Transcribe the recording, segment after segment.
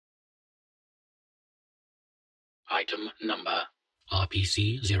Item number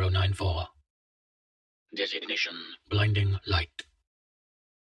RPC-094. Designation blinding light.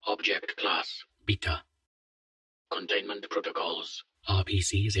 Object class beta. Containment protocols.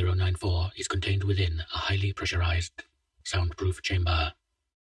 RPC-094 is contained within a highly pressurized, soundproof chamber.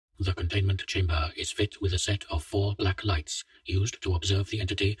 The containment chamber is fit with a set of 4 black lights used to observe the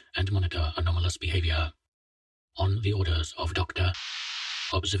entity and monitor anomalous behavior. On the orders of Dr.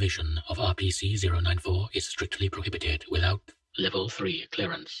 Observation of RPC-094 is strictly prohibited without Level 3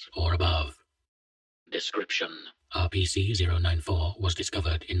 clearance or above. Description: RPC-094 was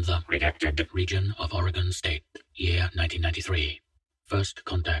discovered in the redacted region of Oregon State, year 1993. First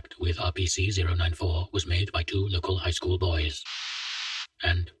contact with RPC-094 was made by 2 local high school boys,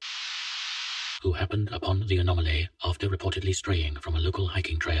 and who happened upon the anomaly after reportedly straying from a local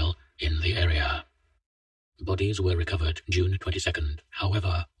hiking trail in the area. Bodies were recovered June 22nd.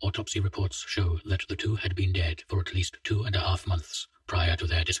 However, autopsy reports show that the 2 had been dead for at least 2.5 months prior to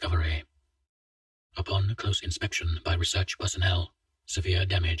their discovery. Upon close inspection by research personnel, severe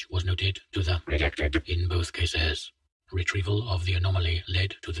damage was noted to the redacted in both cases. Retrieval of the anomaly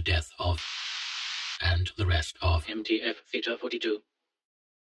led to the death of and the rest of MTF Theta 42.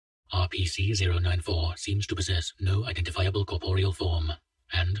 RPC-094 seems to possess no identifiable corporeal form,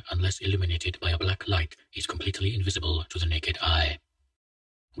 and, unless illuminated by a black light, is completely invisible to the naked eye.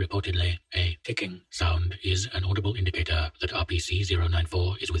 Reportedly, a ticking sound is an audible indicator that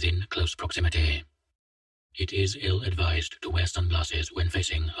RPC-094 is within close proximity. It is ill-advised to wear sunglasses when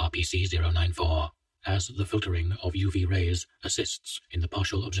facing RPC-094, as the filtering of UV rays assists in the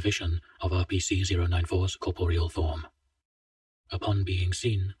partial observation of RPC-094's corporeal form. Upon being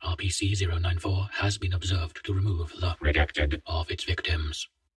seen, RPC-094 has been observed to remove the redacted of its victims.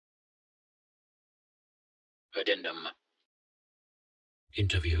 Addendum.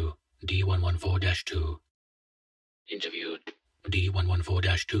 Interview D114-2. Interviewed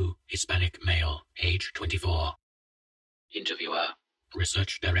D114-2, Hispanic male, age 24. Interviewer,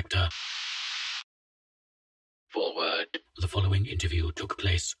 Research Director. Forward. The following interview took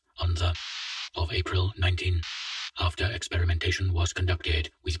place on the of April 19, after experimentation was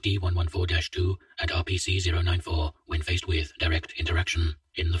conducted with D114-2 and RPC-094 when faced with direct interaction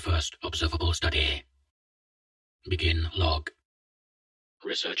in the first observable study. Begin log.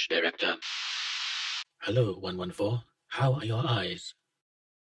 Research Director. Hello, 114. How are your eyes?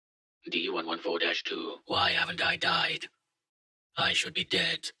 D114-2. Why haven't I died? I should be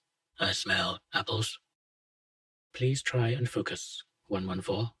dead. I smell apples. Please try and focus,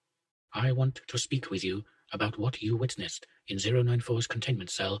 114. I want to speak with you about what you witnessed in 094's containment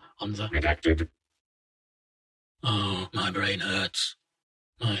cell on the redacted. Oh, my brain hurts.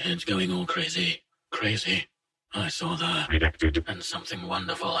 My head's going all crazy. Crazy. I saw the redacted, and something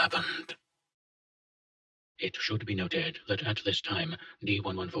wonderful happened. It should be noted that at this time,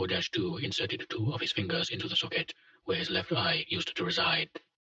 D114-2 inserted 2 of his fingers into the socket where his left eye used to reside.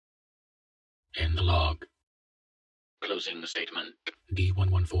 In the log. Closing statement.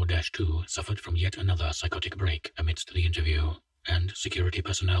 D114-2 suffered from yet another psychotic break amidst the interview, and security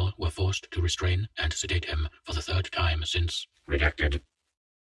personnel were forced to restrain and sedate him for the 3rd time since redacted.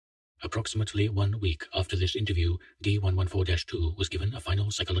 Approximately 1 week after this interview, D114-2 was given a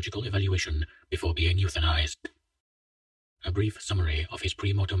final psychological evaluation before being euthanized. A brief summary of his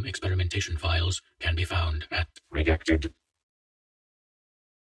pre-mortem experimentation files can be found at redacted.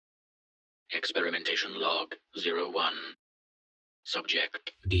 Experimentation log 01.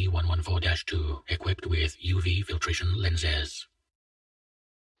 Subject D114-2, equipped with UV filtration lenses.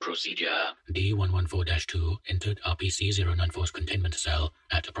 Procedure. D114-2 entered RPC-094's containment cell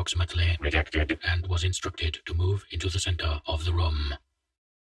at approximately redacted and was instructed to move into the center of the room.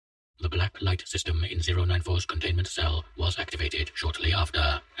 The black light system in 094's containment cell was activated shortly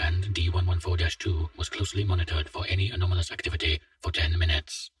after, and D114-2 was closely monitored for any anomalous activity for 10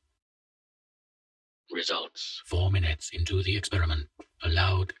 minutes. Results. 4 minutes into the experiment, a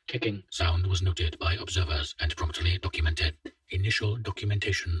loud ticking sound was noted by observers and promptly documented. Initial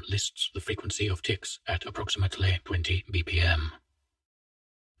documentation lists the frequency of ticks at approximately 20 BPM.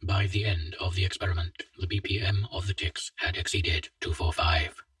 By the end of the experiment, the BPM of the ticks had exceeded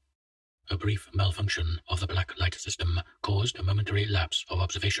 245. A brief malfunction of the black light system caused a momentary lapse of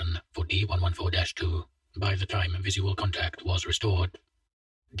observation for D114-2. By the time visual contact was restored,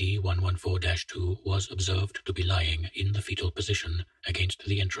 D114-2 was observed to be lying in the fetal position against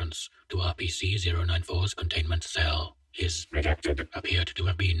the entrance to RPC-094's containment cell. His redacted appeared to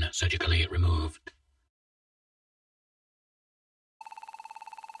have been surgically removed.